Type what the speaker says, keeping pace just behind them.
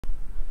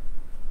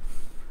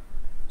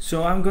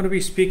So I'm going to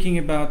be speaking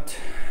about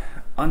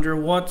under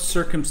what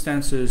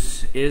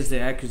circumstances is the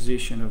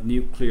acquisition of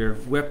nuclear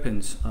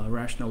weapons a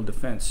rational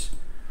defense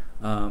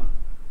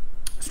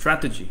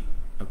strategy,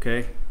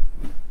 okay?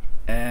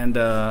 And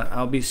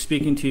I'll be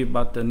speaking to you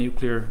about the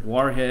nuclear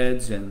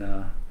warheads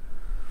and,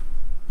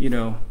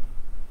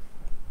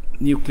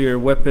 nuclear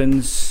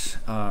weapons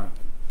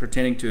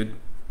pertaining to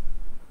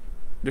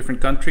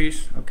different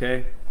countries,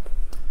 okay?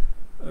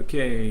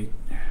 Okay,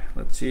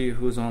 let's see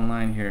who's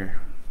online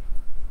here.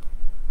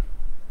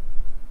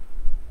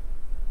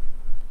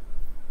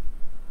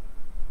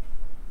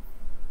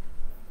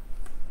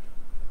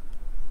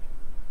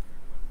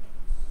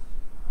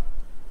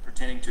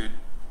 Pertaining to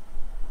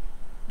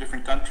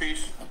different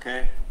countries,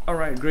 okay? All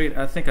right, great.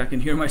 I think I can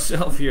hear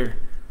myself here.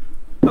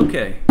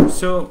 Okay,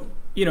 so,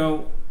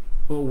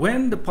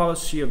 when the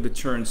policy of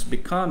deterrence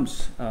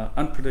becomes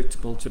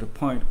unpredictable to the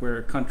point where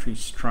a country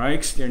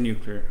strikes their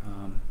nuclear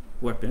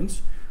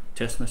weapons,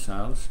 test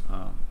missiles,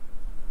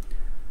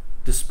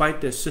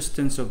 despite the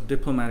assistance of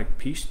diplomatic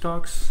peace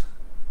talks,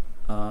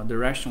 the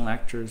rational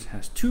actors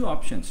has two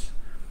options.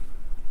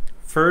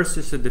 First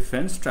is the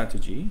defense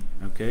strategy,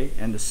 okay,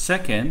 and the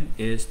second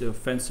is the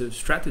offensive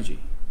strategy.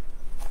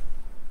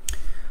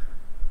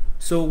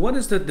 So what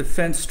is the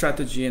defense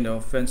strategy and the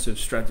offensive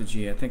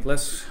strategy? I think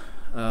let's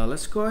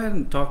go ahead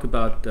and talk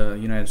about the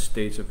United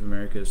States of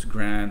America's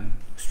grand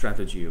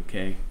strategy,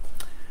 okay?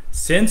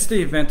 Since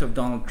the event of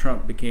Donald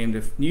Trump became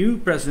the new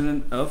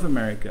president of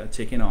America,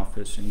 taking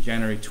office in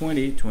January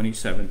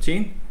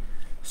 2017,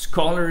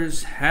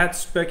 scholars had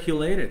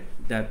speculated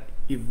that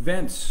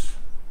events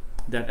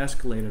that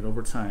escalated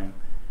over time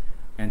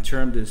and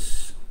termed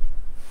this,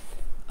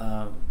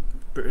 as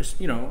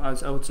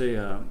I would say,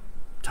 a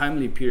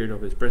timely period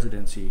of his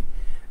presidency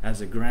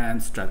as a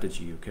grand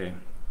strategy, okay?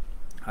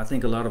 I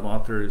think a lot of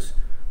authors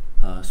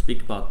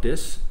speak about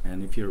this,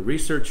 and if you're a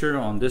researcher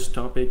on this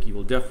topic, you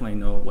will definitely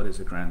know what is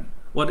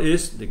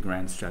the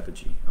grand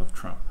strategy of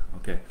Trump,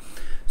 okay?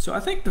 So I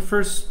think the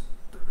first,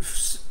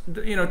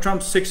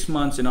 Trump's 6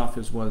 months in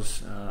office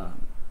was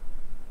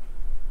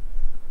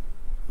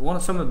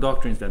some of the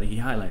doctrines that he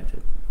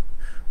highlighted,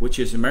 which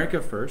is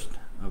America first,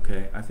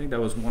 okay? I think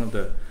that was one of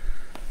the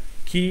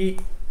key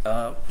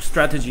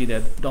strategy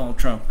that Donald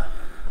Trump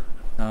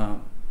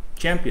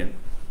championed.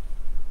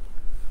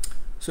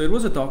 So it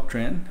was a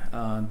doctrine.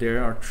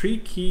 There are three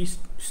key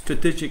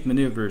strategic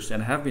maneuvers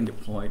that have been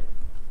deployed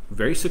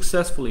very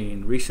successfully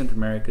in recent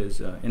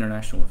America's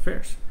international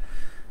affairs.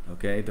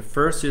 Okay, the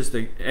first is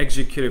the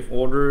executive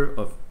order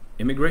of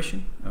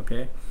immigration.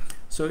 Okay,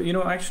 so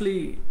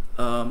actually,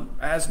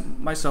 as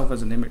myself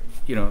as an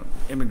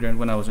immigrant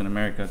when I was in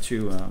America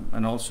too,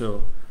 and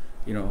also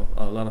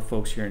a lot of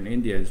folks here in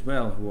India as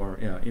well who are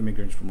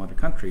immigrants from other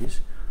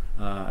countries.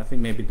 I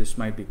think maybe this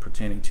might be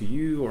pertaining to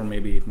you, or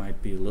maybe it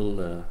might be a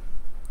little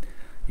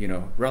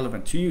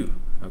relevant to you,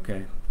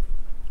 okay?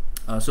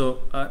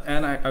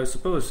 And I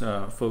suppose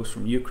folks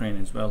from Ukraine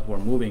as well who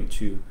are moving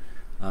to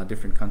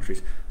different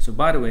countries. So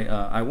by the way,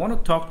 I want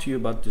to talk to you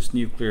about this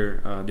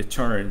nuclear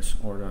deterrence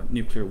or the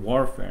nuclear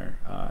warfare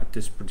at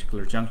this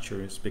particular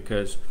juncture, is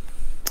because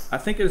I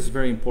think it is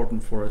very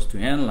important for us to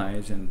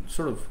analyze and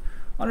sort of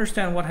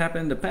understand what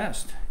happened in the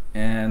past.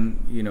 And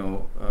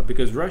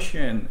because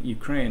Russia and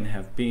Ukraine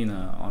have been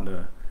on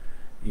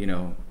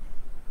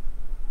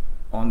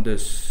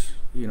this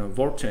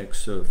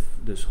vortex of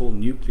this whole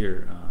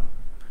nuclear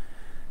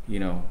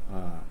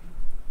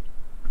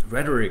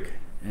rhetoric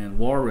and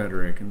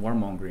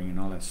warmongering and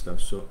all that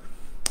stuff. So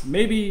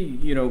maybe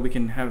we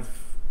can have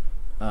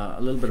a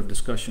little bit of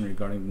discussion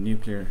regarding the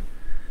nuclear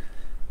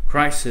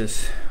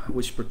crisis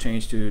which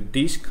pertains to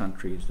these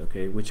countries,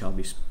 okay, which I'll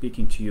be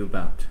speaking to you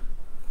about.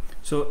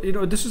 So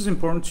this is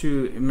important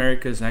to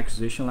America's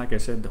acquisition, like I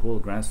said, the whole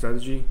grand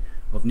strategy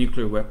of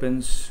nuclear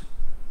weapons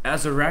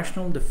as a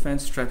rational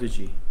defense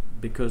strategy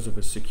because of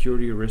a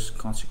security risk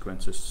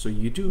consequences. So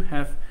you do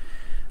have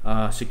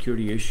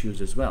security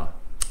issues as well,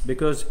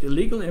 because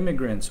illegal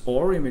immigrants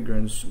or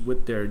immigrants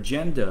with their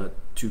agenda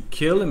to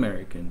kill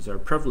Americans are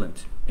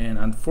prevalent, and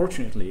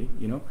unfortunately,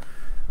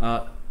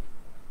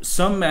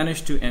 some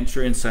manage to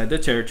enter inside the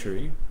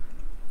territory,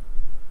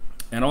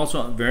 and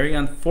also very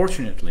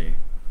unfortunately,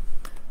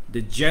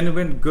 the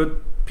genuine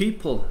good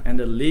people and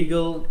the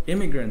legal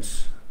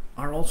immigrants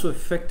are also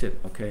affected,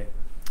 okay?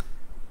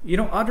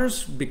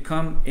 Others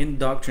become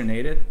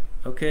indoctrinated,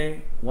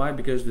 okay? Why?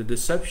 Because the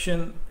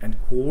deception and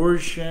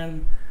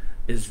coercion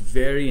is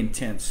very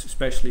intense,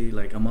 especially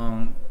like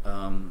among,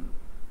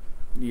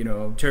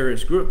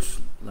 terrorist groups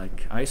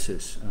like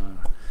ISIS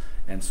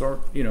and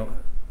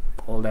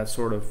all that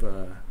sort of,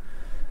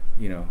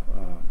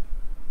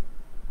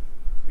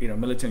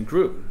 militant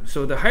group.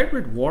 So the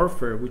hybrid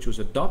warfare, which was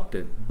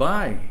adopted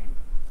by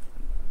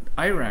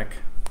Iraq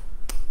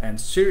and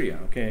Syria,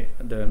 okay,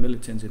 the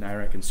militants in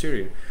Iraq and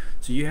Syria.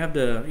 So you have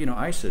the,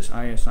 ISIS,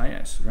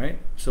 right?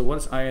 So what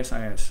is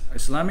ISIS?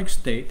 Islamic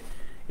State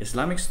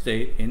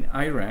in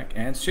Iraq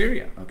and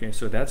Syria, okay?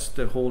 So that's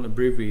the whole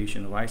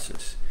abbreviation of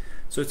ISIS.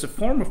 So it's a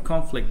form of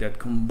conflict that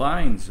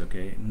combines,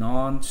 okay,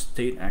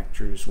 non-state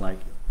actors like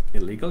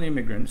illegal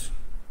immigrants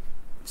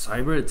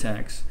cyber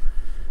attacks,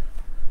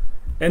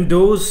 and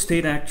those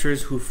state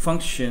actors who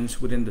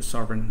functions within the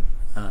sovereign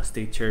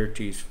state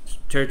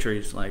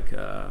territories, like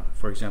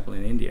for example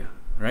in India,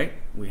 right?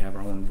 We have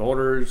our own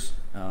borders,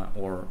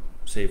 or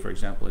say for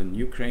example in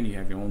Ukraine, you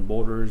have your own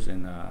borders,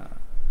 and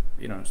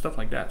stuff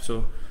like that.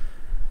 So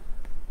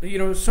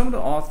some of the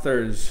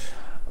authors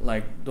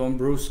like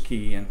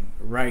Dombrowski and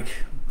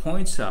Reich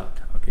points out,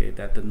 okay,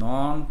 that the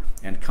non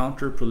and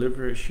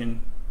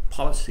counter-proliferation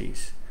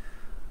policies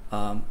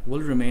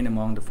will remain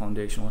among the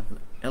foundational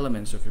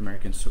elements of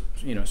American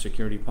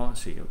security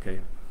policy. Okay,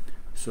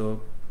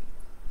 so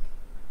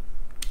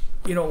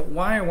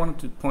why I wanted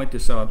to point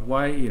this out,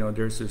 why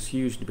there's this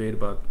huge debate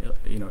about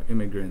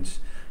immigrants,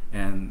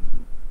 and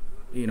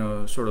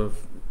sort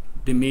of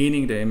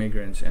demeaning the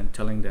immigrants and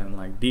telling them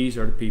like these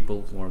are the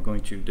people who are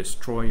going to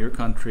destroy your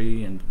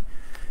country, and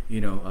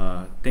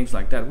things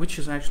like that, which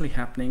is actually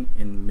happening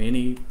in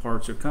many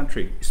parts of the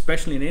country,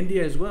 especially in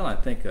India as well. I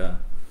think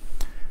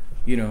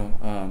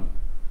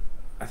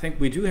I think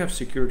we do have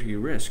security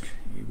risk.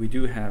 We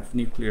do have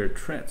nuclear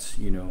threats,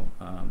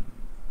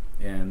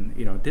 and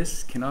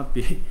this cannot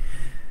be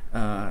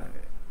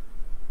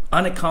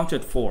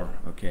unaccounted for.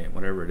 Okay,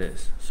 whatever it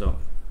is. So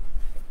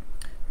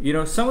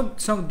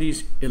some of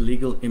these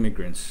illegal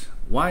immigrants.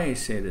 Why I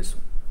say this,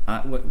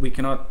 we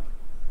cannot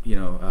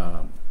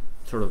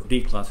sort of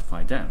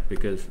declassify them,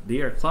 because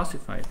they are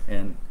classified,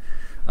 and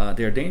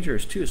they are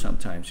dangerous too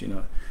sometimes.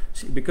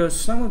 Because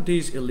some of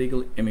these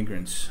illegal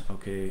immigrants,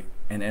 okay,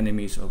 and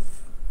enemies of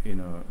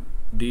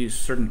these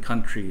certain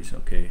countries,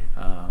 okay,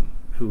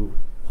 who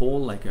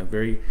hold like a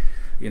very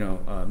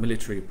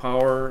military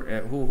power,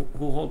 who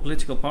hold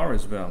political power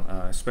as well,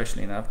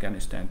 especially in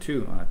Afghanistan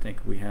too. I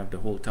think we have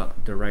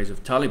the rise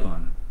of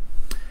Taliban.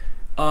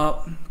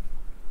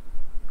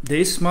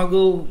 They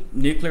smuggle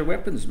nuclear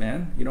weapons,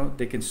 man.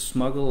 They can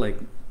smuggle like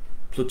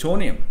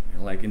plutonium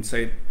like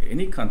inside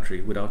any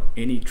country without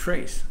any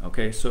trace.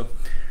 Okay, so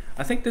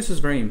I think this is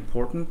very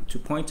important to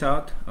point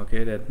out,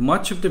 okay, that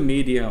much of the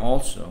media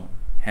also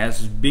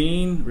has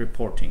been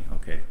reporting,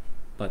 okay,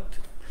 but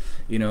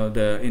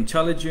the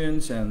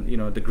intelligence and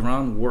the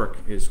groundwork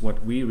is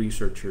what we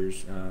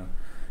researchers,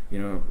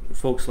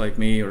 folks like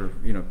me, or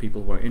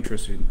people who are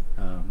interested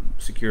in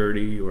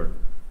security or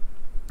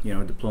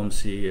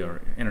diplomacy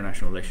or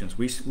international relations,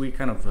 we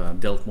kind of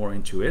delve more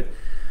into it.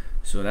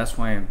 So that's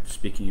why I'm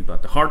speaking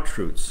about the hard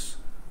truths.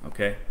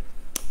 Okay,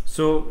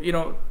 so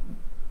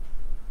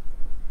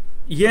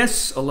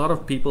yes, a lot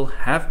of people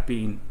have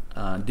been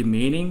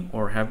demeaning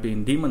or have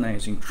been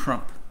demonizing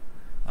Trump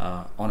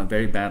on a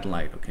very bad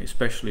light, okay,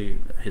 especially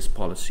his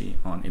policy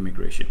on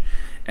immigration.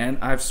 And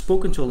I've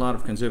spoken to a lot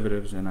of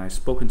conservatives, and I've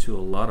spoken to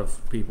a lot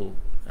of people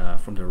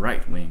from the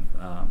right wing,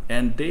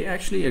 and they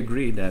actually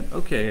agree that,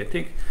 okay, I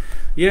think,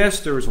 yes,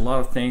 there was a lot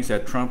of things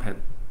that Trump had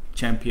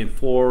championed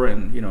for,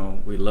 and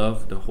we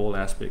love the whole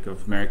aspect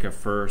of America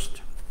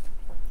first,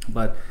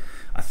 but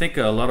I think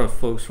a lot of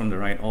folks from the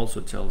right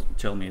also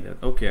tell me that,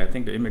 okay, I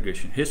think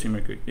his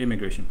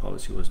immigration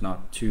policy was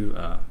not too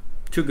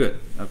good,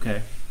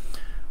 okay,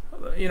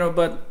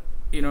 but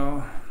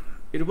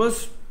it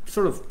was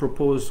sort of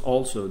proposed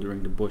also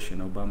during the Bush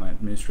and Obama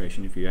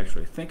administration, if you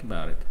actually think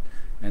about it,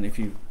 and if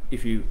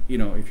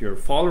you're a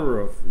follower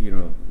of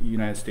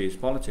United States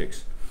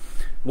politics.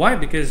 Why?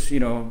 Because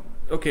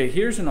okay,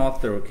 here's an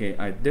author, okay,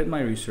 I did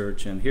my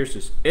research, and here's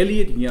this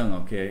Elliot Young,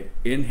 okay,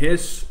 in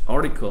his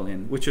article,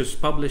 which was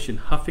published in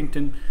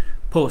Huffington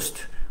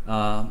Post,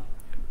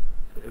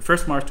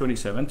 1st March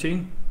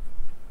 2017,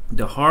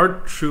 The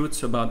Hard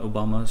Truths About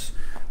Obama's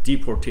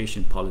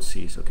Deportation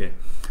Policies, okay.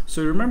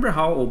 So remember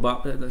how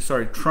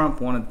Trump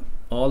wanted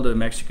all the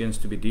Mexicans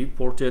to be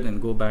deported and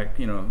go back,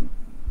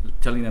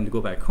 telling them to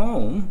go back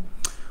home.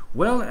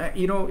 Well,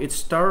 it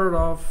started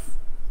off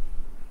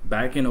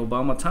back in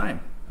Obama time,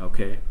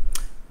 okay.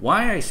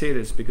 Why I say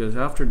this, because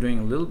after doing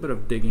a little bit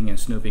of digging and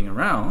snooping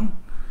around,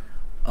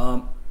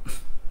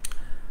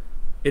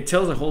 it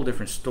tells a whole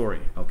different story.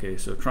 Okay,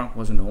 so Trump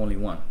wasn't the only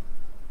one.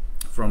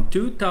 From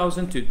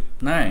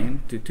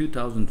 2009 to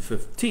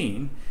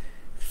 2015,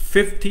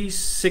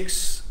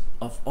 56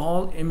 of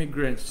all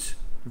immigrants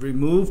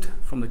removed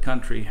from the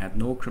country had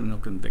no criminal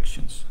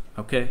convictions.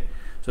 Okay,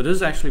 so this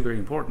is actually very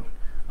important.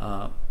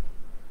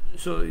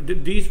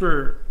 These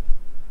were,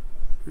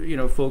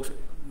 folks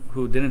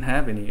who didn't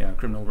have any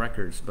criminal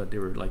records, but they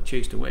were like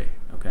chased away.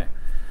 Okay,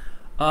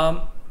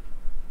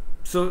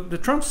 so the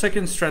Trump's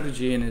second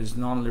strategy in his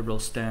non-liberal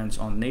stance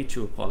on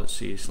NATO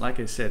policies, like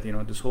I said,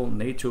 this whole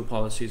NATO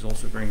policy is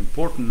also very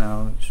important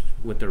now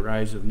with the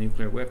rise of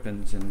nuclear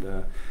weapons and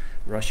the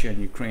Russia and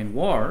Ukraine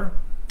war.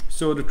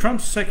 So the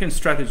Trump's second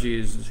strategy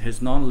is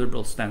his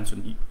non-liberal stance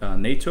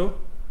on NATO,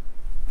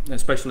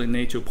 especially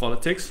NATO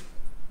politics,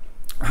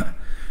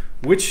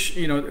 which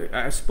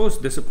I suppose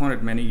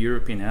disappointed many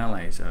European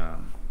allies.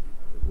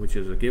 Which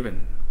is a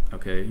given.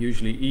 Okay,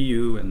 usually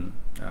EU and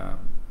a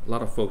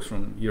lot of folks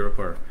from Europe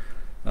are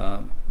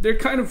they're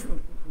kind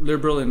of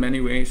liberal in many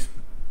ways,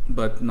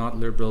 but not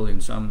liberal in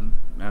some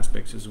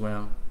aspects as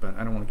well. But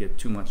I don't want to get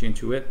too much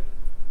into it.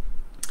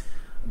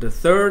 The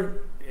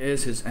third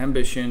is his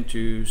ambition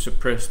to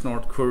suppress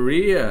North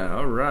Korea.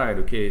 All right,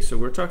 okay, so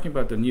we're talking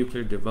about the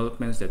nuclear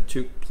developments that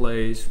took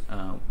place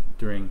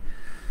during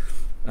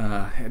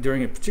a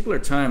particular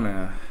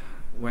time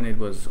when it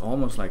was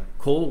almost like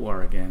Cold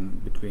War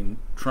again between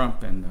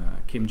Trump and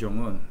Kim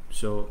Jong-un.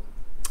 So,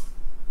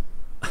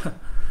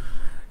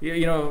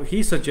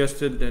 he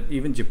suggested that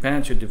even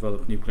Japan should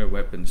develop nuclear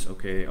weapons,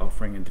 okay,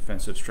 offering a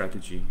defensive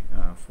strategy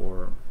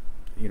for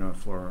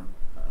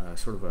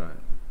sort of a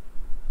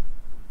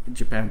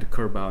Japan to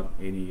curb out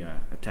any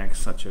attacks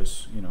such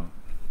as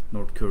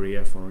North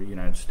Korea for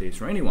United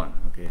States or anyone.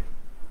 Okay,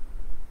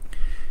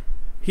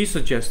 he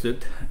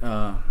suggested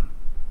that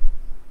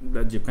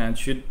Japan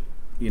should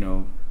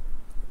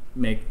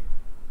make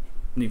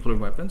nuclear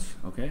weapons.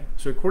 Okay,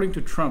 so according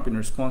to Trump, in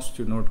response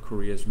to North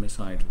Korea's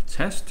missile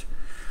test,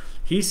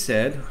 he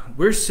said,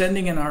 "We're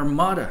sending an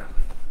armada,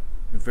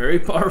 very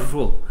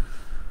powerful.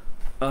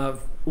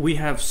 We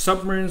have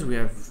submarines. We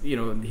have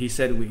he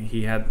said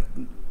he had."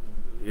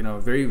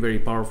 Very, very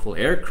powerful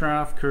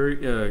aircraft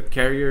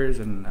carriers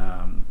and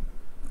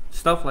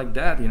stuff like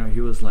that. He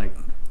was like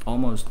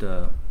almost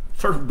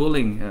sort of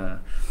bullying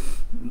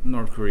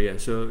North Korea.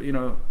 So,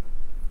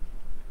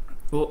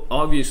 well,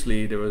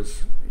 obviously there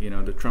was,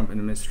 the Trump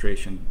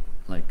administration,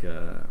 like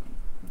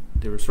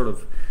they were sort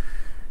of,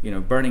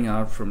 burning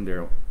out from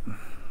their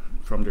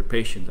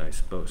patience, I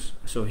suppose.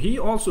 So he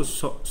also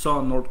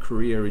saw North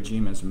Korea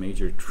regime as a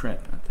major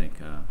threat, I think,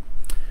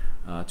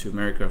 to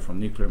America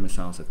from nuclear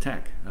missiles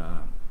attack,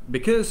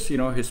 because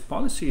his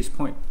policies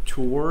point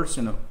towards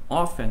an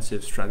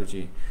offensive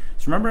strategy.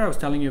 So remember, I was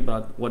telling you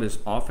about what is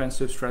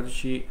offensive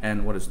strategy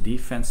and what is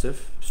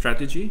defensive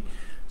strategy.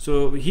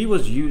 So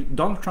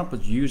Donald Trump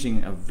was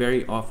using a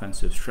very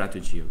offensive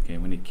strategy, okay,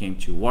 when it came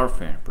to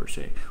warfare per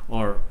se,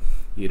 or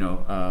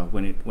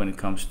when it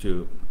comes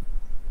to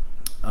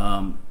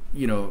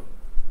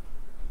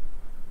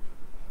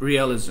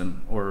realism,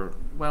 or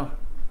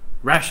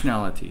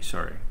rationality.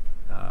 Sorry.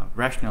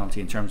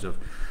 Rationality in terms of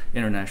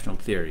international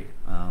theory.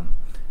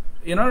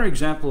 Another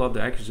example of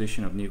the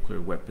acquisition of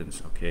nuclear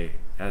weapons, okay,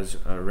 as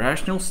a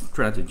rational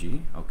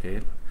strategy,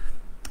 okay,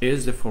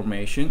 is the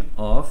formation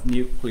of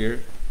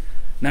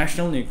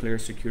National Nuclear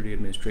Security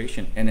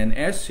Administration,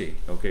 NNSC,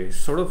 okay,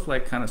 sort of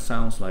like kind of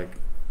sounds like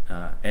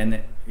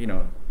NASA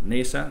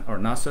or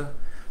NASA.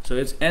 So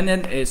it's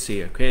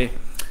NNSC, okay.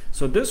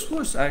 So this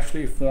was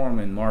actually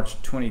formed in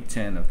March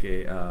 2010,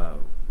 okay.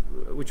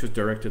 Which was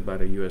directed by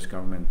the U.S.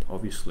 government,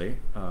 obviously.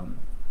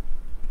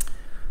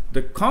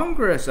 The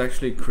Congress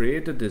actually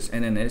created this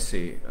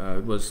NNSC.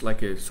 It was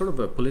like a sort of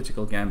a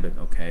political gambit,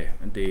 okay,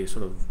 and they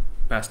sort of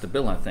passed the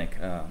bill, I think,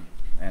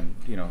 and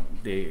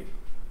they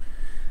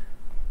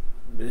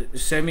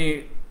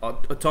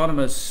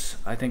semi-autonomous,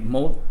 I think,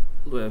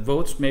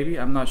 votes maybe.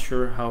 I'm not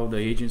sure how the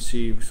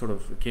agency sort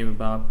of came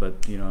about,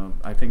 but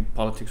I think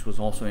politics was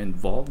also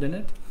involved in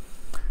it.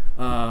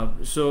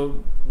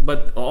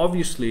 But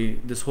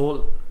obviously, this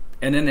whole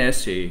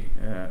NNSA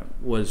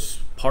was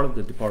part of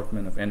the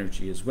Department of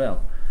Energy as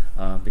well,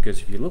 because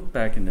if you look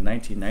back in the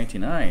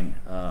 1999,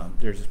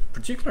 there's a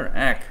particular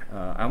act.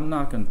 I'm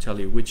not going to tell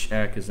you which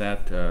act is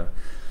that.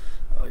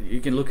 You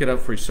can look it up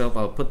for yourself.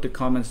 I'll put the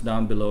comments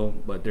down below.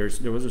 But there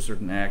was a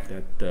certain act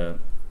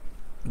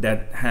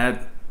that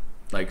had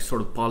like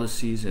sort of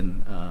policies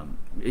and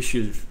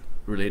issues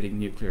relating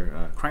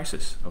nuclear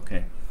crisis.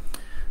 Okay,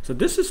 so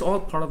this is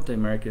all part of the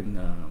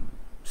American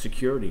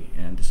security,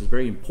 and this is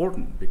very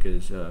important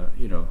because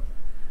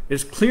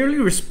it's clearly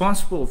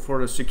responsible for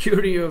the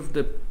security of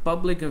the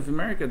public of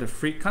America, the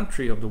free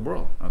country of the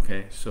world.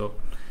 Okay, so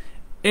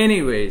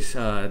anyways,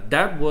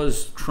 that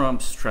was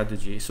Trump's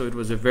strategy. So it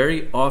was a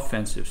very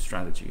offensive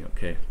strategy.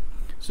 Okay,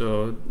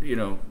 so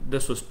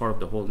this was part of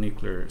the whole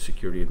nuclear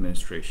security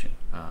administration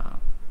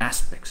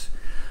aspects.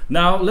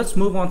 Now let's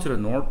move on to the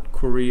North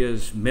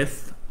Korea's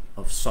myth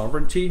of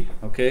sovereignty.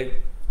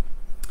 Okay,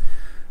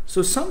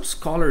 so some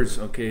scholars,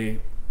 okay,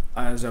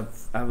 as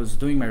I was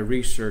doing my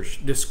research,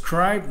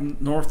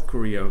 describe North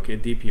Korea, okay,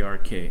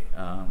 DPRK,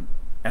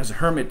 as a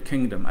hermit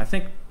kingdom. I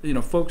think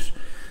folks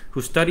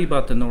who study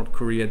about the North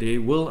Korea, they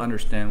will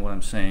understand what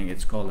I'm saying.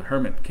 It's called a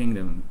hermit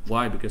kingdom.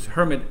 Why? Because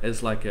hermit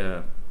is like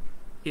a,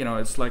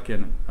 it's like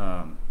an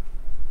I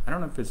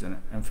don't know if it's an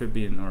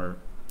amphibian or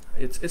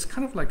it's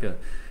kind of like a,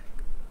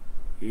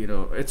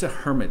 it's a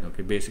hermit.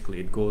 Okay, basically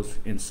it goes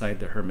inside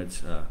the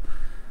hermit's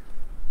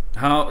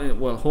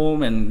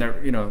home, and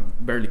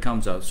barely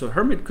comes out. So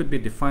hermit could be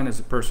defined as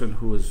a person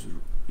who is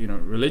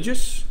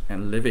religious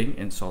and living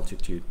in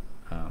solitude,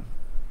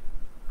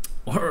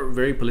 or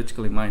very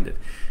politically minded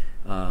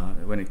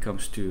when it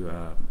comes to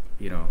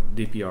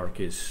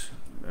DPRK's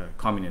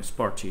Communist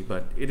Party.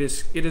 But it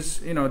is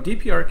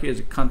DPRK is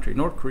a country,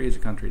 North Korea is a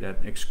country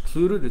that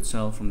excluded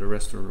itself from the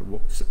rest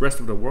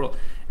of the world,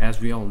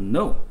 as we all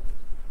know.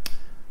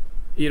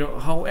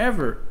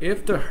 However,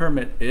 if the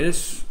hermit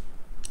is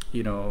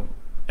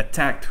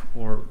attacked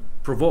or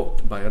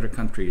provoked by other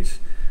countries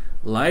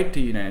like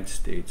the United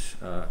States,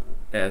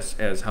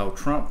 as how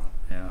Trump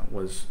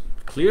was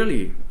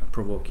clearly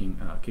provoking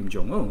Kim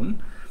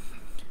Jong-un,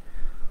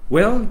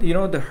 well,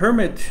 the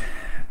hermit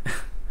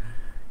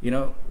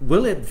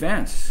will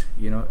advance.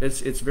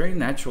 It's very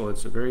natural.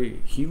 It's a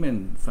very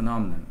human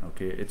phenomenon.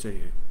 Okay, it's a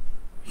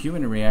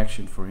human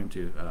reaction for him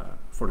to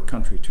for the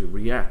country to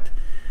react.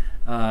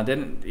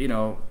 Then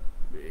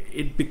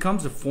it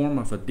becomes a form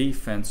of a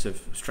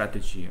defensive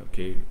strategy.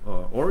 Okay,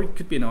 or it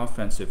could be an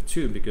offensive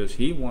too, because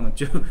he wanted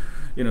to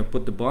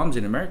put the bombs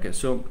in America.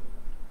 So.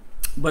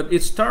 But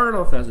it started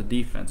off as a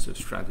defensive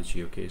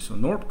strategy. Okay, so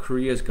North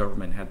Korea's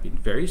government had been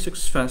very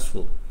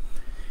successful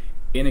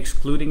in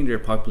excluding their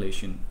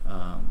population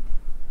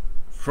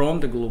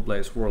from the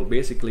globalized world.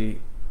 Basically,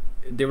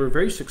 they were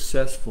very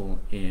successful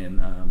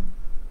in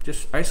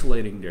just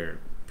isolating their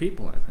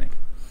people, I think.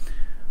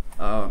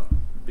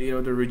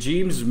 The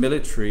regime's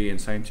military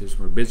and scientists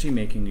were busy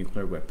making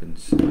nuclear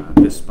weapons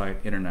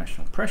despite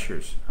international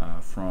pressures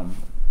from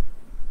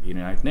the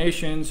United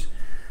Nations,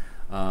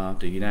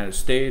 the United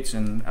States,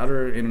 and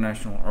other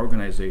international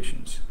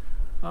organizations,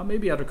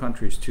 maybe other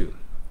countries too.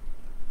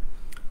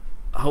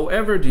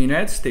 However, the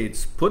United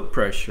States put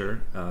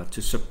pressure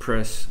to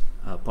suppress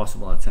a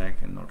possible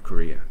attack in North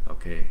Korea,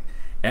 okay,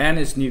 and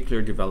its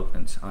nuclear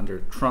developments under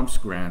Trump's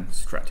grand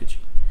strategy,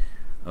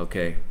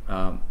 okay.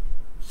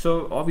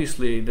 So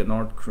obviously, the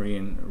North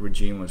Korean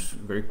regime was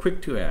very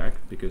quick to act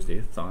because they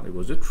thought it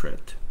was a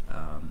threat.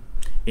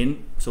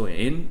 In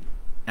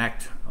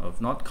act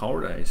of not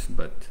cowardice,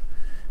 but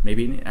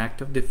maybe an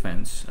act of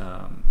defense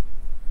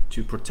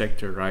to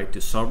protect their right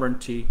to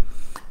sovereignty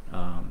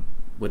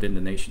within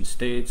the nation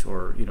states,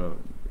 or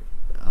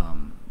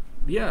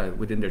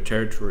within their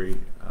territory,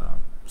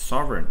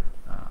 sovereign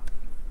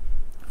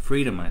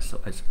freedom, I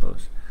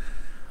suppose.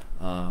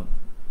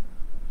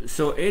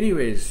 So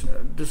anyways,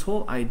 this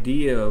whole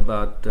idea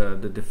about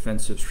the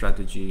defensive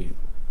strategy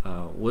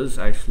was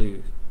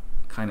actually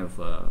kind of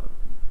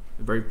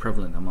very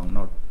prevalent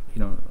among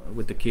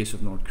with the case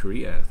of North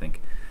Korea, I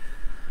think.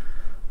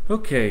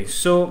 Okay,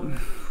 so,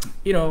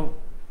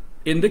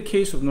 in the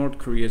case of North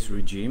Korea's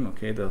regime,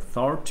 okay, the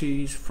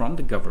authorities from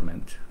the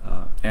government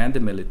and the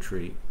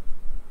military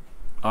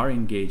are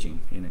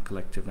engaging in a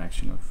collective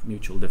action of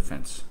mutual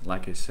defense,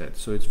 like I said.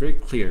 So it's very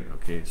clear,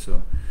 okay,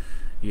 so,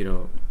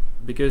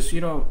 because,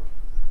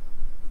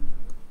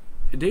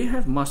 they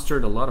have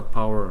mustered a lot of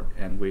power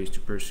and ways to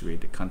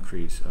persuade the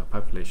country's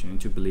population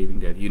into believing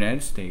that the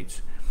United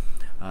States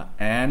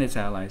and its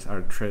allies are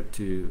a threat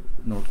to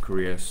North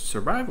Korea's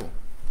survival.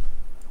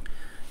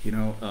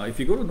 If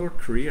you go to North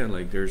Korea,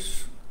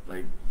 there's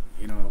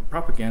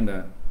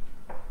propaganda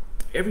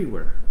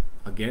everywhere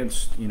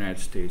against the United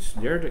States.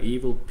 They're the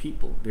evil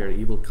people. They're an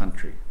evil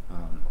country,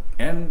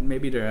 and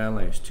maybe their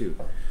allies too.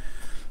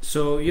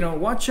 So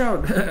watch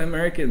out,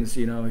 Americans.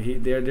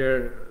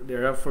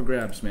 They're up for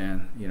grabs,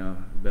 man.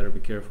 Better be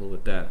careful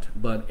with that.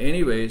 But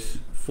anyways,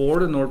 for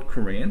the North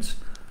Koreans,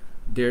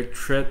 their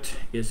threat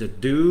is a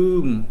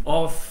doom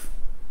of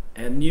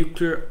a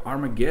nuclear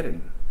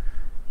Armageddon.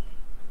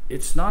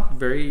 It's not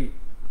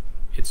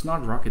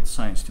rocket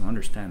science to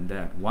understand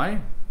that.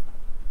 Why?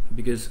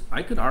 Because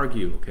I could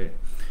argue, okay,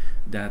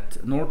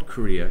 that North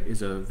Korea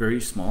is a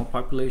very small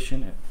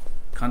population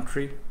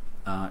country,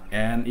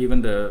 and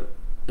even the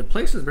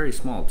place is very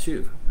small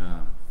too.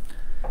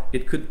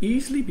 It could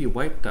easily be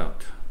wiped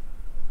out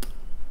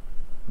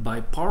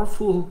by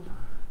powerful,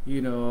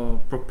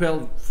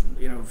 propelled,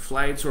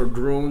 flights or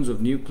drones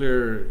of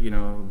nuclear,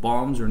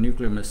 bombs or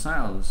nuclear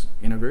missiles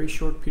in a very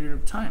short period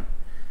of time.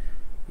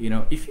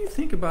 If you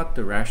think about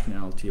the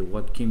rationality of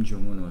what Kim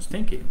Jong-un was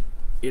thinking,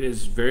 it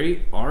is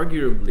very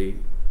arguably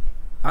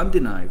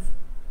undeniable,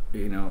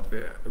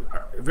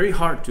 very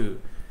hard to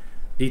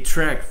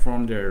detract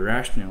from their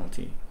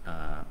rationality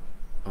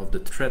of the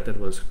threat that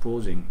was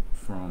posing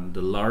from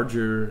the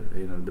larger,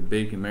 the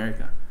big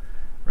America,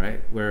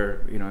 right?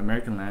 Where,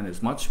 American land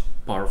is much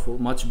powerful,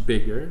 much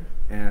bigger,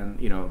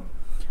 and,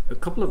 a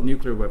couple of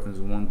nuclear weapons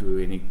won't do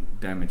any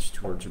damage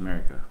towards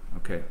America,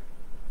 okay?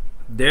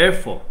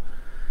 Therefore,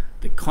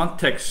 the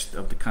context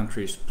of the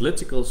country's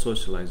political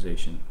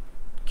socialization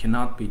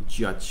cannot be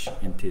judged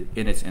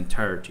in its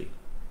entirety,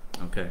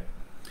 okay?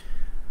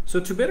 So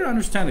to better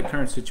understand the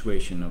current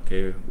situation,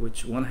 okay,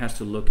 which one has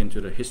to look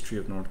into the history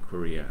of North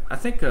Korea. I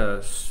think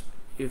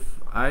if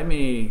I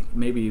may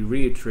maybe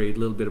reiterate a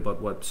little bit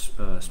about what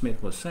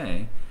Smith was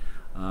saying.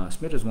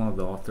 Smith is one of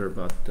the authors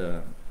about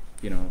the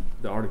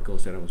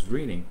articles that I was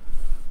reading.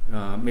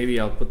 Maybe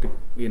I'll put the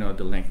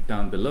link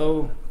down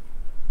below.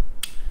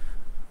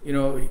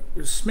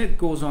 Smith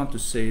goes on to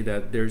say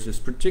that there's this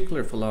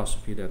particular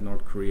philosophy that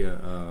North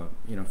Korea,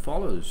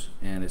 follows,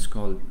 and it's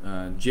called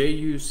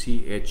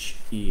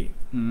JUCHE.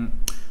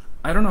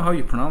 I don't know how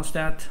you pronounce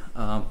that,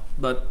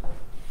 but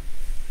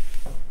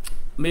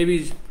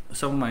maybe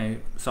some of my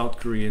South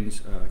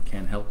Koreans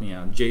can help me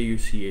out.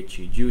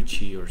 JUCHE,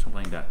 Juchi, or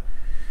something like that.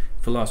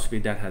 Philosophy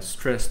that has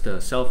stressed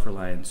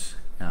self-reliance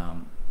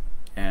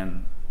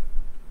and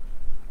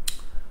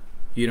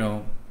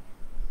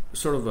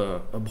sort of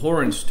a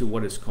abhorrence to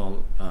what is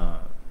called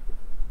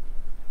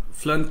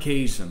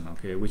flunkism,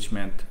 okay, which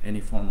meant any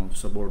form of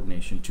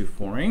subordination to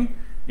foreign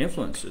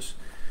influences.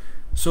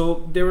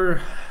 So they were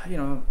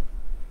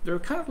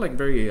kind of like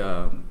very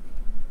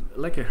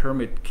like a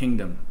hermit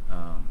kingdom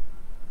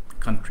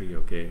country.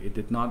 Okay, it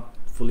did not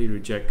fully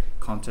reject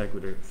contact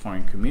with the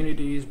foreign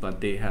communities,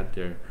 but they had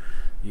their,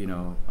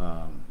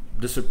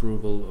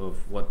 disapproval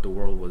of what the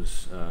world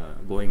was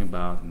going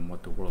about and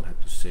what the world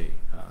had to say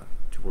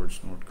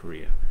towards North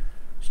Korea.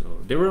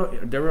 So they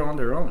were on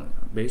their own,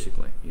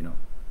 basically.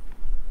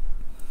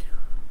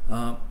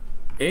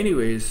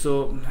 Anyways,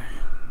 so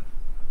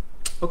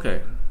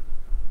okay.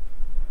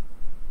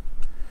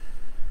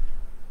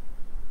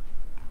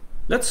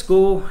 Let's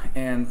go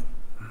ahead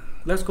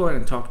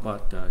and talk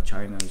about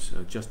China's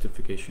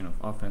justification of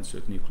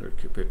offensive nuclear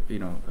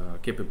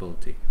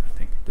capability. I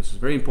think this is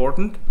very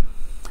important,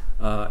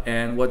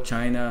 and what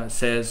China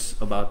says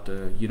about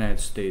the United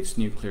States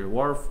nuclear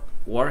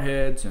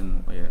warheads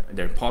and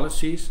their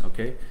policies.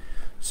 Okay,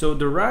 so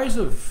the rise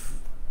of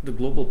the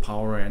global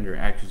power and their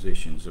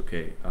acquisitions,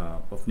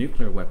 of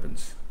nuclear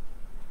weapons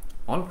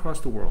all across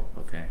the world,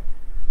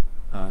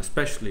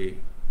 especially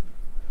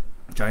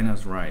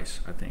China's rise,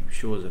 I think,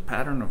 shows a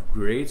pattern of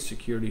great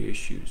security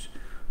issues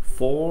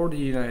for the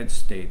United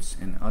States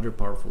and other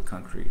powerful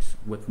countries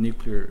with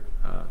nuclear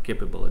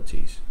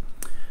capabilities.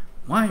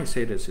 Why I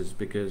say this is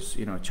because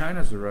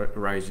China's a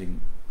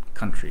rising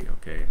country,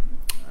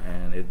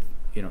 and it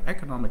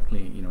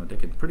economically they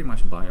can pretty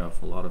much buy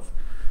off a lot of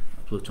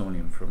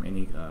plutonium from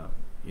any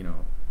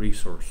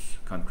resource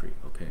country,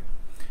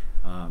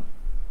 and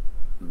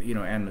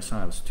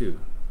missiles too.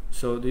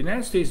 So the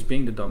United States,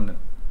 being the dominant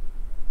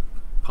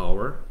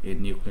power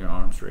in nuclear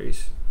arms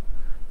race,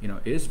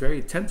 is very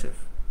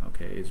attentive.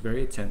 It's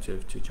very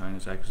attentive to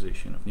China's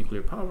acquisition of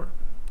nuclear power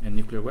and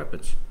nuclear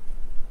weapons.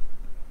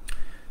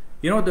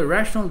 The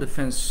rational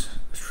defense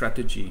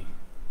strategy,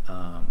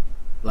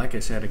 like I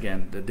said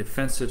again, the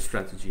defensive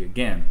strategy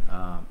again,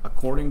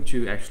 according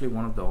to actually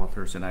one of the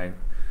authors, and I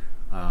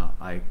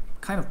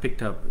kind of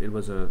picked up, it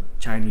was a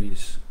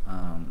Chinese,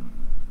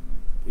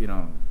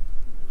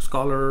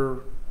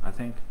 scholar, I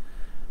think,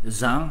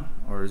 Zhang,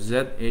 or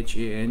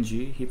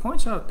Zhang. He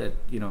points out that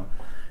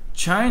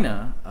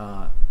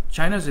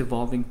China's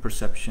evolving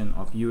perception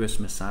of U.S.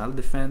 missile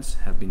defense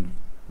have been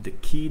the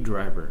key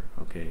driver,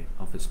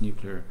 of its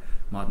nuclear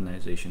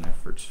modernization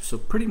efforts. So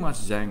pretty much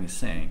Zhang is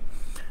saying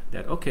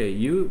that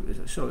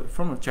so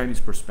from a Chinese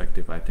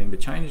perspective, I think the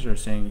Chinese are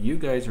saying you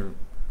guys are,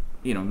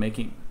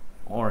 making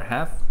or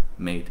have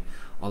made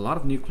a lot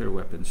of nuclear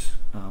weapons.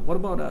 What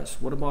about us?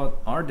 What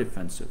about our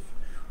defensive?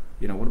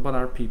 What about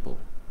our people?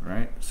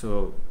 Right?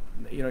 So,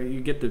 you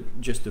get the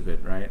gist of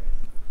it, right?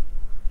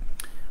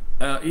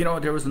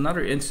 There was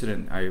another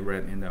incident I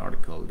read in the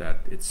article that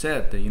it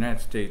said the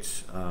United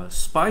States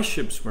spy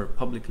ships were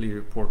publicly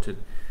reported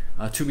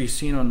to be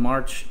seen on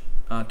March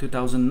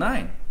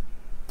 2009.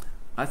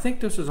 I think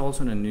this is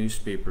also in a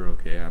newspaper,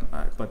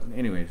 but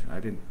anyways, I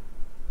didn't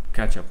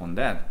catch up on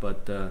that.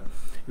 But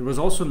it was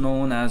also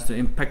known as the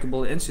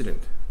impeccable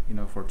incident,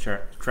 for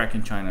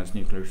tracking China's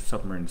nuclear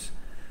submarines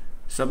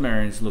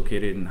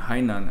located in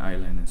Hainan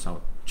Island in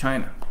South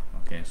China,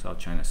 South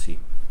China Sea.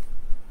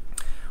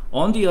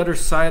 On the other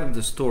side of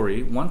the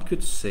story, one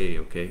could say,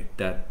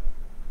 that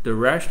the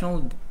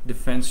rational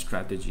defense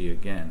strategy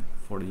again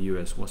for the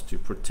U.S. was to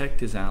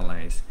protect its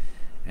allies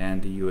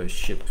and the U.S.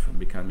 ship from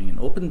becoming an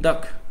open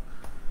duck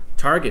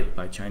target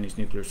by Chinese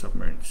nuclear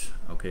submarines.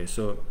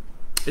 So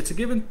it's a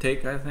give and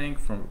take, I think,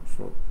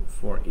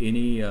 for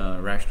any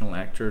rational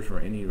actors or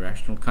any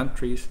rational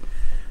countries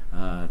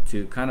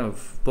to kind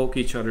of poke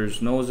each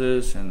other's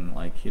noses and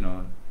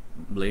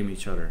blame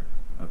each other.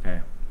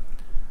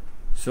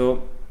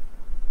 So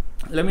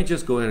let me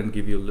just go ahead and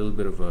give you a little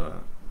bit of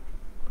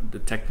the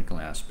technical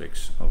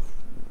aspects of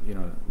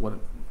what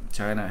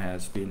China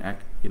has been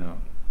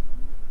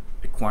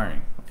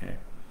acquiring.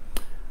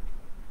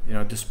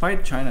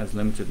 Despite China's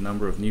limited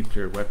number of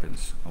nuclear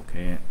weapons,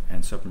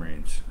 and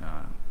submarines,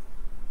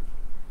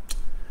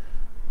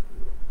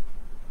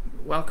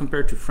 well,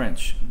 compared to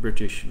French,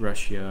 British,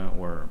 Russia,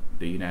 or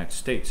the United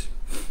States,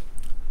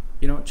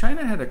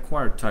 China had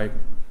acquired Type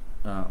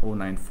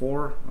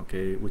 094,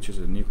 which is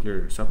a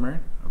nuclear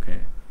submarine.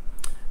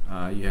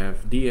 You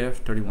have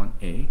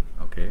DF-31A,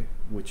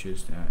 which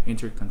is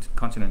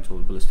intercontinental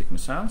ballistic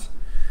missiles.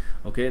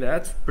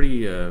 That's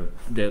pretty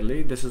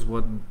deadly. This is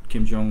what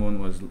Kim Jong-un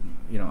was,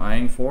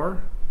 eyeing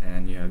for.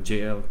 And you have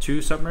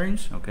JL-2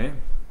 submarines.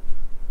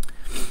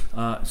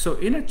 So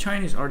in a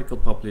Chinese article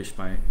published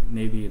by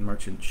Navy and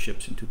Merchant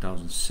Ships in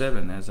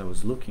 2007, as I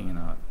was looking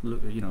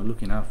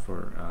out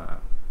for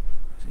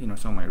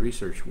some of my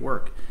research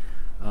work,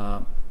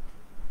 so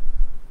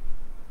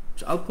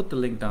I'll put the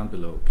link down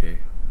below.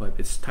 But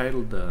it's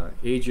titled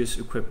Aegis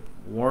Equipped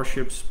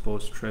Warships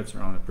Post Threats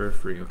Around the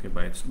Periphery.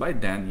 It's by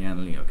Dan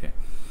Yanli.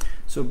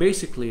 So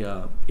basically,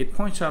 it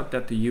points out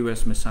that the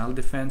U.S. missile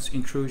defense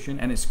intrusion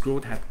and its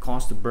growth had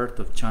caused the birth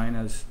of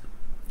China's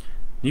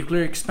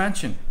nuclear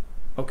expansion.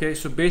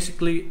 So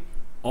basically,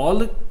 all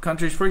the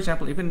countries, for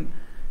example, even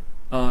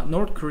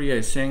North Korea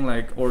is saying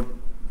or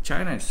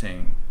China is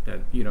saying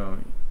that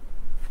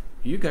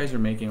you guys are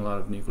making a lot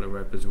of nuclear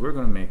weapons, we're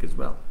going to make as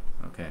well.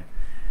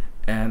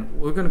 And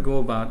we're going to go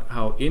about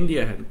how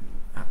India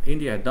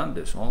had done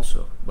this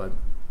also, but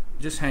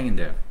just hang in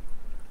there.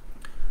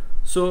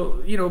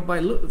 So, by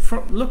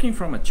looking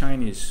from a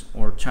Chinese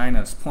or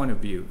China's point of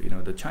view,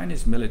 the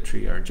Chinese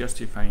military are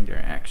justifying their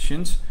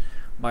actions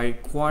by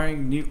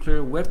acquiring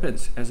nuclear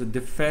weapons as a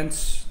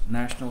defense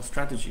national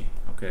strategy,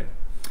 okay?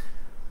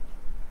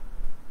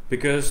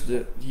 Because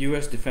the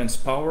U.S. defense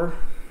power,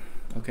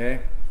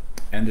 okay,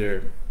 and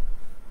their,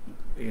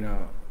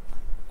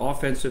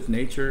 offensive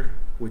nature,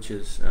 which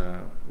was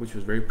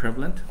very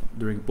prevalent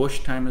during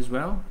Bush time as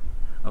well,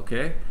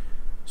 okay?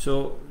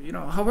 So,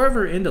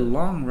 however, in the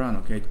long run,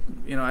 okay,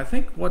 I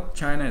think what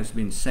China has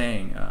been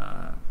saying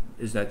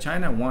is that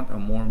China want a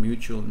more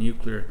mutual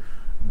nuclear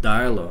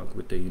dialogue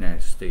with the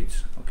United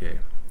States, okay?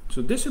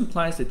 So this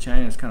implies that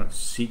China is kind of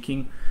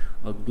seeking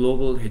a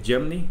global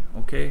hegemony,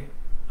 okay?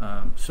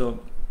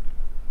 So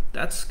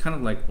that's kind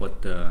of like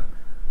what,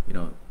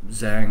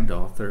 Zhang, the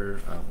author,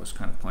 was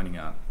kind of pointing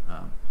out.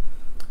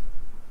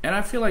 And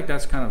I feel like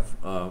that's kind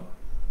of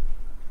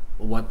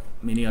what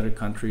many other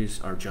countries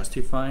are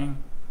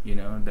justifying,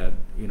 that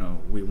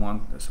we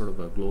want a sort of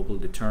a global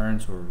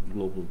deterrence or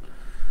global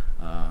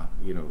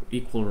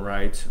equal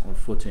rights or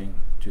footing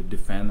to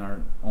defend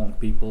our own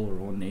people or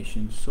own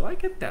nations. So I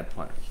get that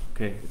part,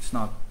 okay? It's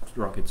not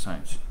rocket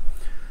science.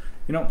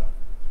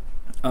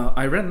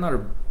 I read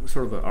another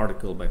sort of an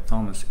article by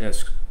Thomas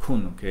S.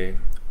 Kuhn, okay,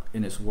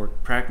 in his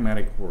work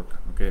Paradigmatic Work,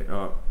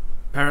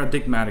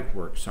 Paradigmatic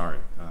Work.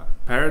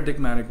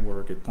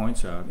 It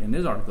points out, in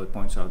this article it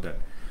points out that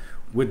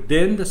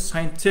within the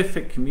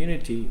scientific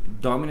community,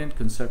 dominant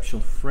conceptual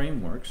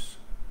frameworks,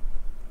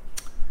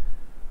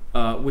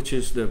 which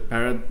is the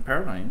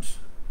paradigms,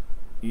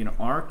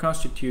 are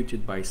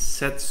constituted by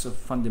sets of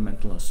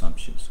fundamental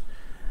assumptions.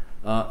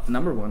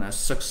 Number one, a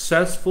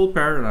successful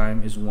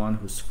paradigm is one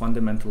whose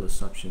fundamental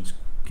assumptions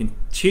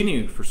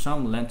continue for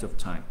some length of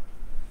time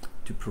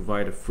to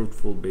provide a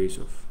fruitful base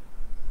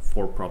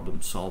for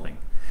problem solving.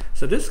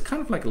 So this is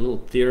kind of like a little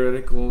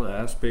theoretical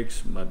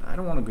aspects, but I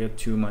don't want to get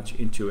too much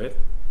into it.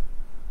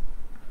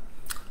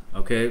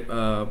 Okay,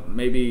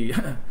 maybe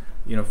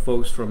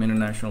folks from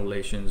international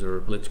relations or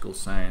political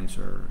science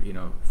or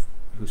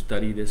who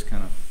study this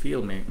kind of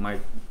field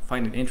might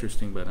find it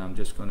interesting, but I'm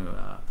just going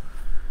to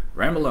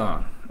ramble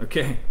on.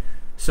 Okay,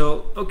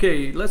 so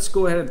let's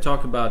go ahead and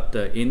talk about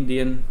the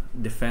Indian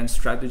defense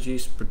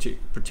strategies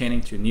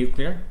pertaining to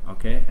nuclear.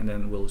 Okay, and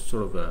then we'll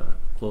sort of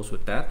close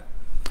with that.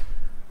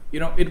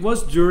 It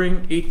was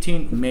during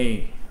 18th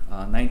May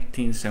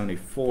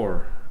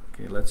 1974.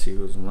 Okay, let's see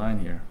who's in line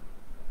here.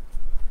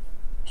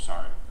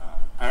 Sorry,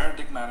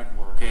 Paradigmatic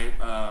Work. Okay,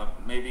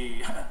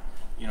 maybe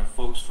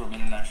folks from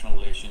international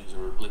relations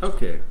or political.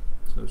 Okay,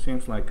 so it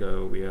seems like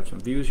we have some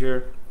views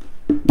here.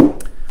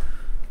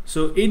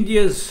 So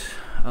India's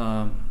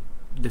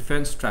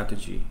defense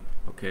strategy.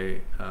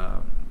 Okay,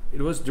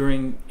 it was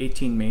during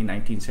 18 May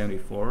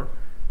 1974.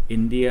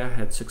 India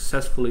had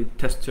successfully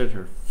tested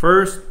her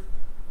first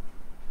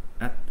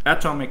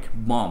atomic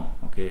bomb.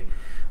 Okay,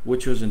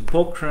 which was in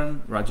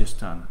Pokhran,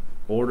 Rajasthan,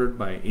 ordered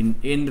by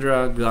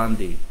Indira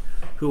Gandhi,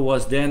 who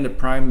was then the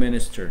prime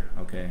minister.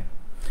 Okay,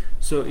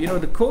 so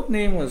the code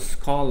name was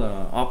called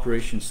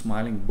Operation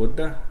Smiling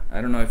Buddha.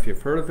 I don't know if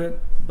you've heard of it,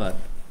 but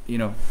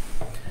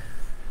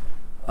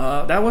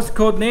that was the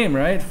code name,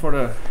 right,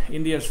 for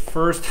India's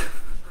first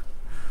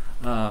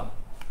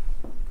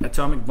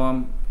atomic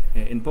bomb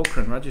in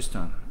Pokhran,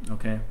 Rajasthan.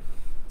 Okay,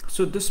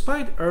 so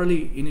despite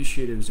early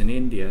initiatives in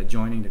India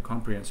joining the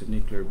Comprehensive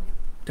Nuclear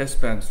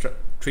Test Ban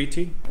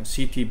Treaty,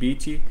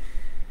 CTBT,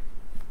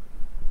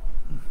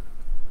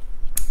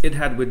 it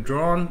had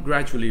withdrawn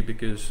gradually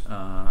because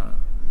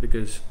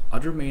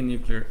other main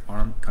nuclear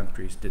armed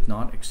countries did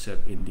not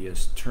accept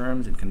India's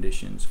terms and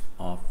conditions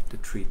of the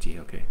treaty.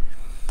 Okay,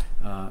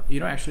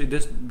 actually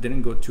this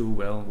didn't go too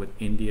well with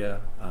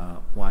India.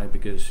 Why?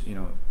 Because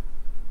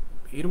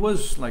it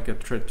was like a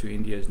threat to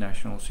India's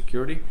national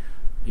security.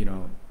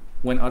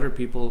 When other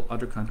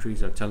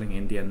countries are telling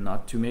India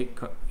not to make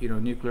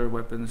nuclear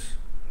weapons,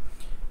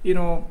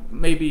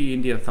 maybe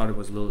India thought it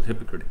was a little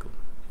hypocritical.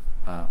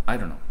 I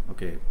don't know.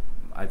 Okay,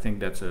 I think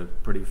that's a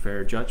pretty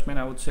fair judgment,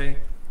 I would say.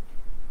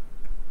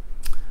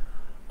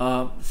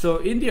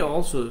 So India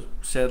also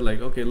said, like,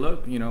 okay,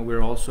 look,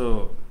 we're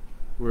also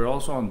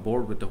on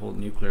board with the whole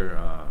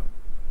nuclear,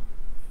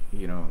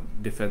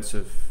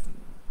 defensive,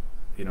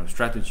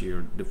 strategy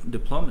or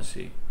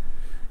diplomacy.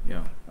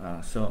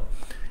 So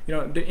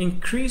the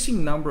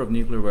increasing number of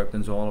nuclear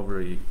weapons all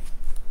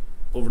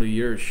over the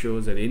years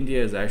shows that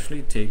India is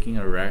actually taking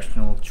a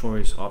rational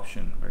choice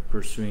option by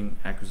pursuing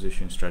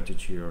acquisition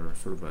strategy or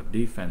sort of a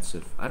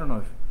defensive. I don't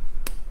know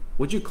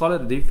would you call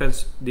it a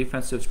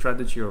defensive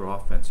strategy or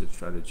offensive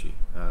strategy?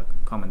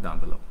 Comment down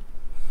below.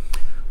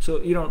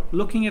 So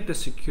looking at the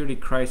security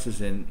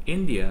crisis in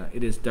India,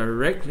 it is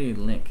directly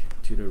linked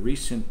to the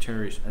recent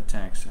terrorist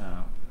attacks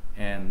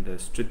and the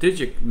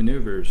strategic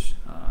maneuvers,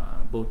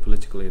 both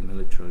politically and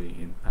militarily,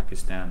 in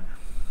Pakistan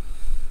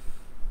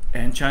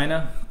and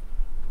China.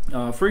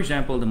 For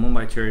example, the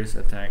Mumbai terrorist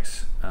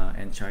attacks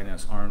and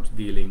China's arms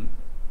dealing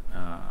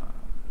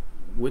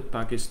with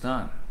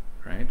Pakistan.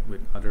 right?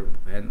 With other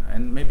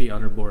and maybe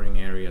other bordering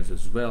areas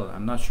as well.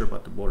 I'm not sure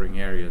about the bordering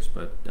areas,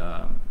 but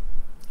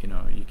you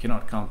know, you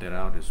cannot count that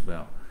out as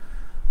well,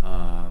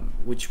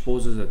 which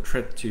poses a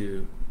threat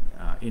to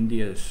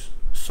India's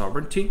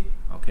sovereignty.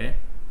 Okay,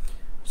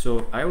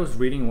 so I was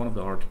reading one of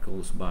the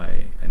articles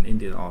by an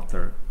Indian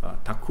author,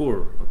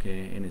 Thakur.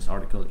 Okay, in his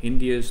article,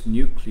 India's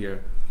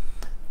nuclear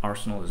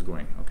arsenal is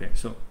growing. Okay,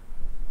 so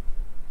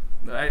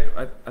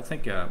I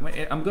think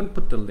I'm going to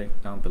put the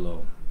link down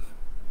below,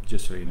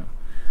 just so you know.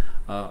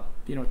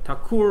 You know,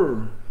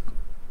 Thakur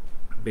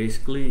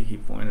basically, he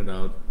pointed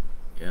out,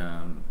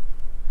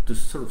 to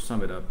sort of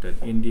sum it up,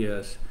 that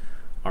India's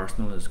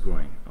arsenal is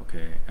growing.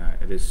 Okay,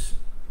 it is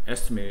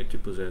estimated to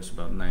possess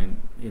about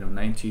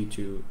 90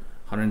 to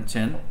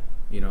 110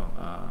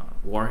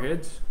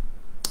 warheads.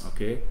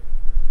 Okay,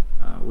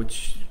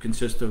 which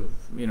consist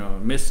of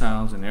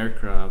missiles and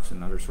aircrafts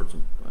and other sorts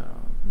of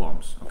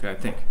bombs. Okay, I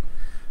think.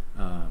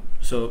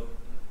 So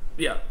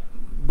yeah,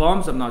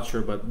 bombs I'm not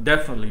sure, but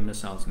definitely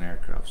missiles and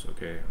aircrafts.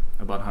 Okay,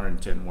 about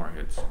 110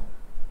 warheads.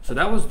 So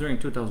that was during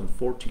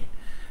 2014.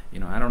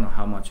 I don't know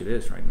how much it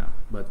is right now,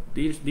 but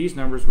these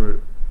numbers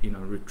were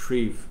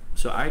retrieved.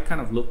 So I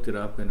kind of looked it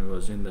up, and it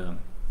was in the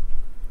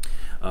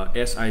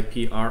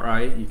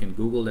SIPRI. You can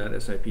Google that,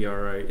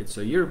 SIPRI. It's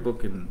a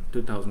yearbook in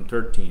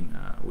 2013,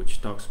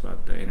 which talks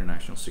about the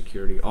international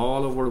security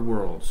all over the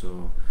world.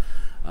 So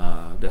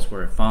that's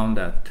where I found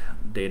that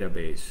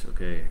database.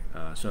 Okay,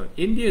 so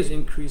India is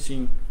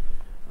increasing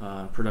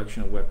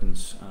production of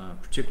weapons,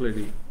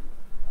 particularly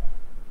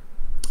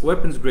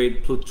weapons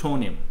grade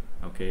plutonium.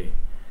 Okay,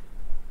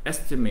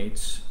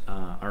 estimates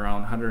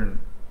around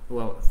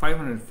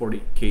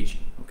 540 kg.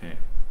 Okay,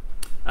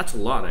 that's a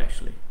lot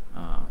actually.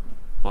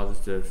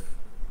 Positive,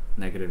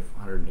 negative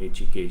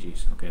 180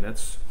 kgs. Okay,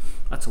 that's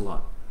a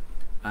lot.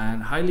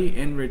 And highly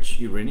enriched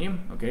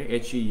uranium. Okay,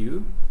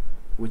 HEU,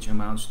 which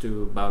amounts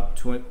to about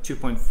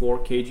 2.4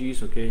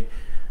 kgs. Okay,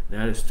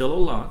 that is still a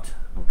lot.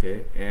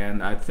 Okay,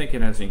 and I think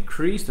it has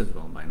increased as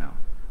well by now.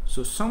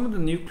 So some of the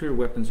nuclear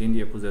weapons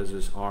India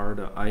possesses are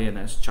the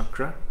INS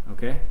Chakra.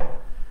 Okay,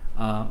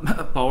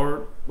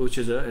 power, which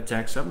is an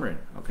attack submarine.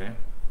 Okay,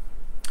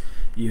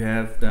 you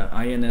have the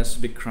INS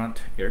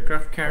Vikrant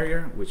aircraft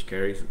carrier, which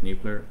carries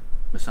nuclear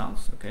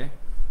missiles. Okay,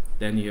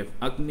 then you have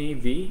Agni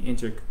V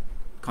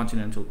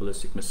intercontinental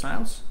ballistic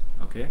missiles.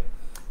 Okay,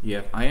 you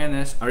have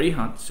INS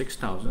Arihant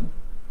 6,000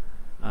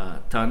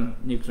 ton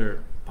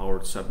nuclear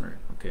powered submarine.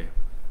 Okay,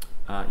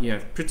 you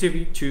have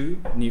Prithvi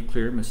 2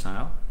 nuclear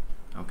missile.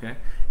 Okay,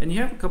 and you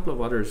have a couple of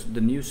others.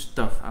 The new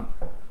stuff.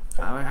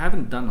 I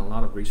haven't done a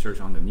lot of research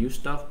on the new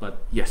stuff, but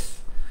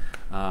yes,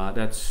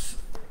 that's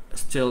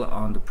still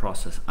on the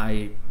process.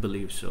 I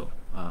believe so.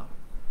 I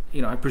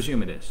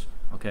presume it is.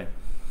 Okay.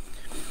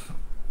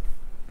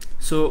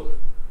 So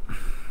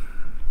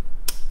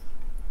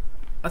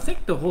I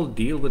think the whole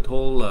deal with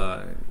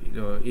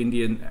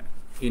India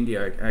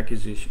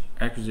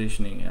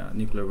acquisitioning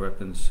nuclear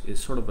weapons is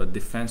sort of a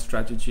defense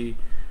strategy,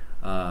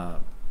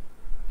 and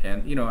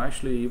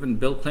actually even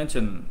Bill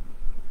Clinton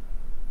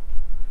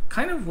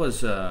kind of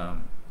was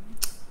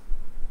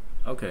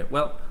okay.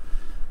 Well,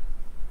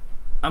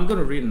 I'm going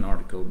to read an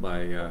article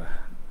by,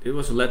 it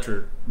was a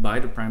letter by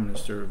the Prime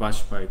Minister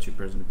Vajpayee to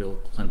President Bill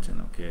Clinton.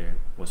 Okay, it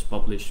was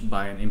published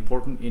by an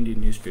important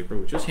Indian newspaper,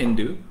 which was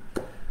Hindu.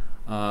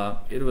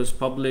 It was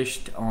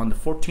published on the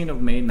 14th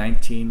of May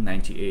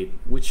 1998,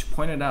 which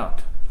pointed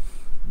out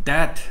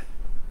that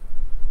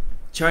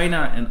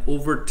China, an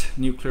overt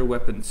nuclear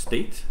weapon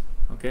state,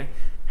 okay,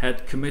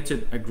 had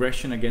committed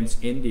aggression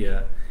against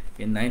India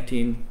in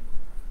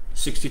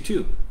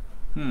 1962.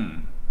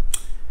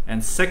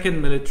 And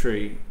second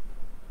military,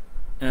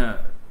 I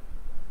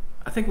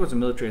think it was a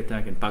military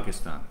attack in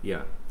Pakistan.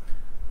 Yeah.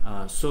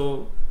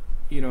 So,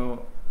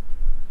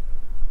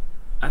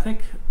 I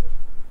think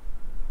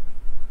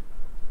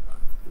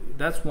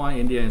that's why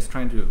India is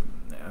trying to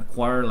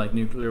acquire like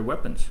nuclear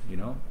weapons,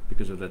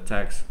 because of the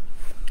attacks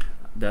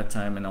that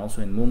time, and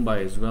also in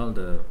Mumbai as well,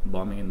 the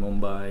bombing in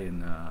Mumbai,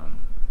 and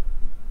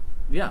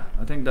yeah,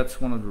 I think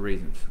that's one of the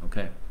reasons.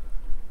 Okay.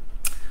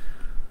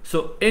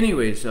 So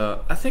anyways,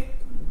 I think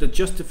the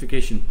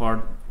justification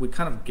part, we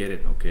kind of get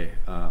it. Okay.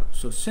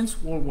 So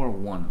since World War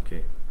I,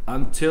 okay,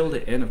 until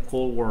the end of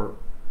Cold War,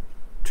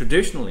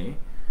 traditionally,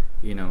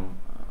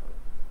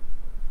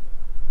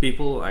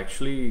 people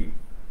actually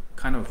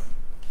kind of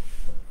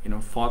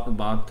fought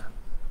about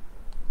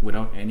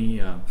without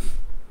any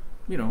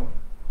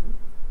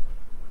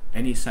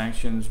any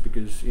sanctions,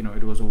 because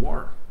it was a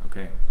war.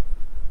 Okay.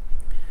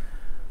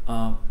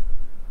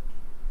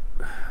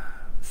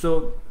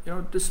 So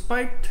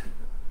despite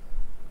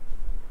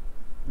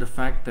the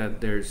fact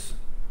that there's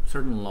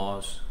certain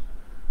laws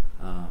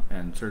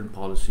and certain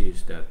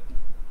policies that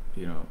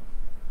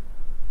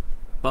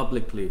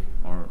publicly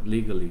or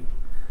legally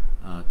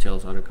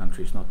tells other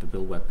countries not to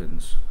build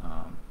weapons,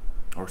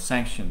 or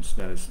sanctions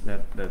that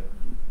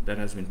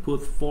has been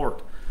put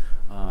forth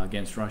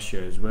against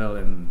Russia as well,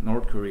 and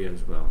North Korea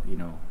as well.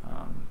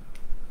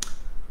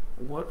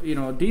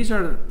 These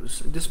are,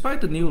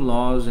 despite the new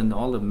laws and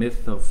all the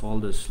myth of all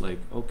this, like,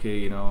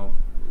 okay,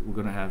 we're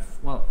gonna have.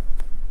 Well,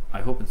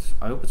 I hope it's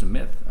a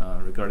myth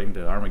regarding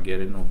the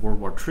Armageddon of World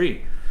War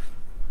III.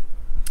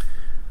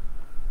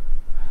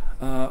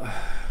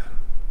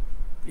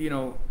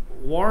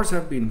 Wars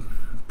have been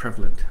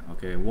prevalent.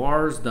 Okay,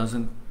 wars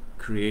doesn't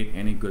create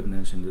any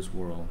goodness in this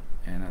world,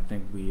 and I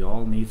think we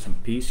all need some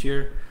peace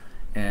here.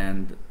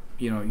 And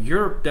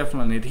Europe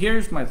definitely.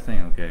 Here's my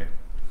thing.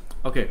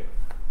 Okay,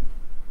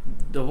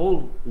 the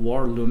whole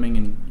war looming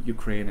in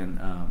Ukraine and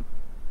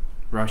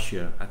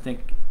Russia. I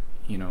think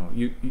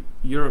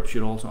Europe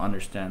should also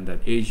understand that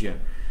Asia,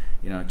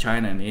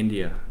 China and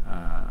India,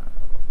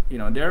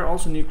 they're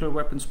also nuclear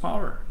weapons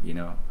power.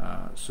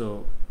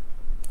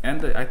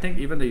 I think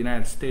even the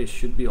United States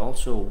should be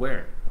also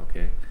aware.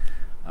 Okay,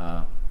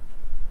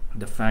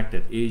 the fact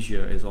that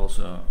Asia is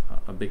also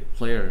a big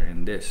player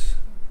in this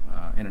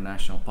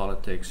international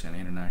politics and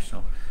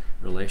international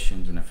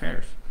relations and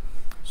affairs.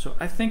 So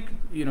I think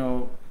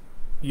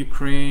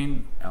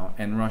Ukraine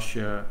and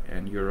Russia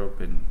and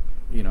Europe and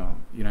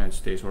United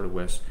States or the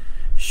West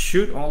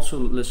should also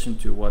listen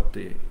to what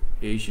the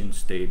Asian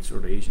states or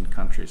the Asian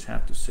countries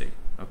have to say.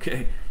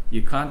 Okay,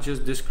 you can't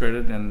just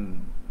discredit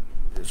and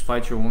just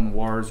fight your own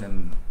wars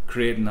and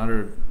create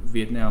another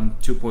Vietnam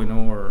 2.0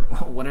 or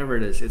whatever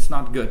it is. It's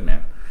not good,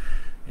 man.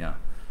 Yeah.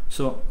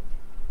 So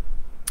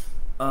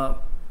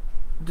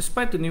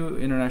despite the new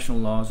international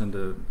laws and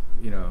the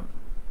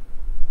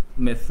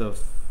myth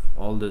of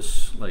all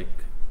this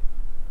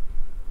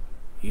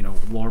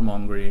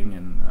warmongering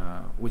and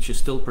which is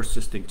still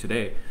persisting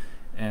today,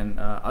 and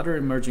other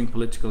emerging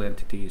political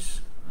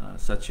entities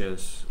such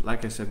as,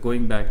 like I said,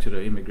 going back to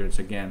the immigrants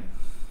again,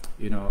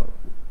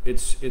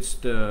 it's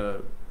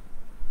the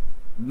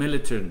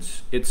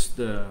militants, it's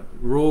the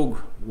rogue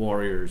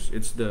warriors,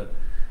 it's the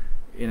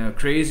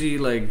crazy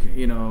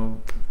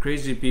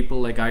crazy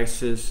people like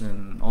ISIS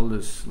and all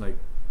this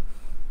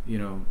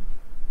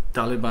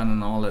Taliban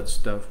and all that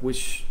stuff,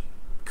 which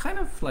kind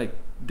of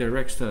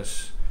directs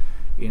us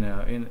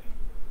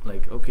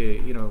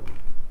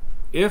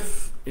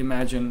if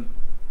imagine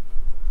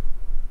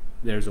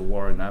there's a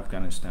war in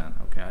Afghanistan.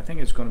 Okay, I think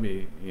it's going to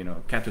be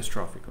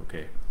catastrophic.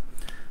 Okay,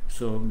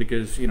 so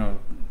because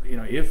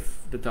if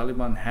the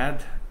Taliban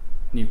had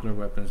nuclear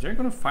weapons, they're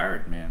going to fire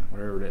it, man,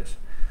 whatever it is.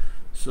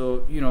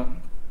 So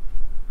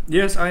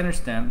yes, I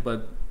understand,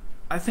 but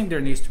I think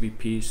there needs to be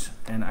peace,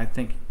 and I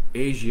think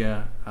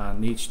Asia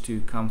needs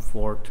to come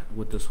forth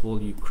with this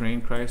whole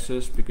Ukraine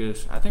crisis,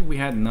 because I think we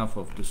had enough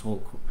of this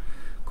whole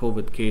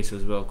COVID case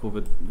as well,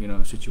 COVID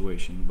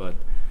situation. But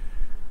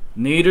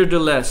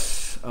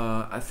nevertheless,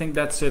 I think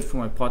that's it for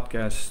my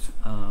podcast.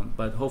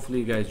 But hopefully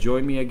you guys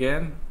join me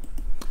again,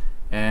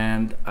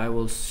 and I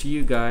will see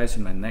you guys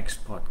in my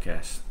next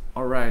podcast.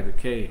 All right,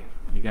 okay,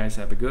 you guys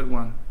have a good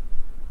one.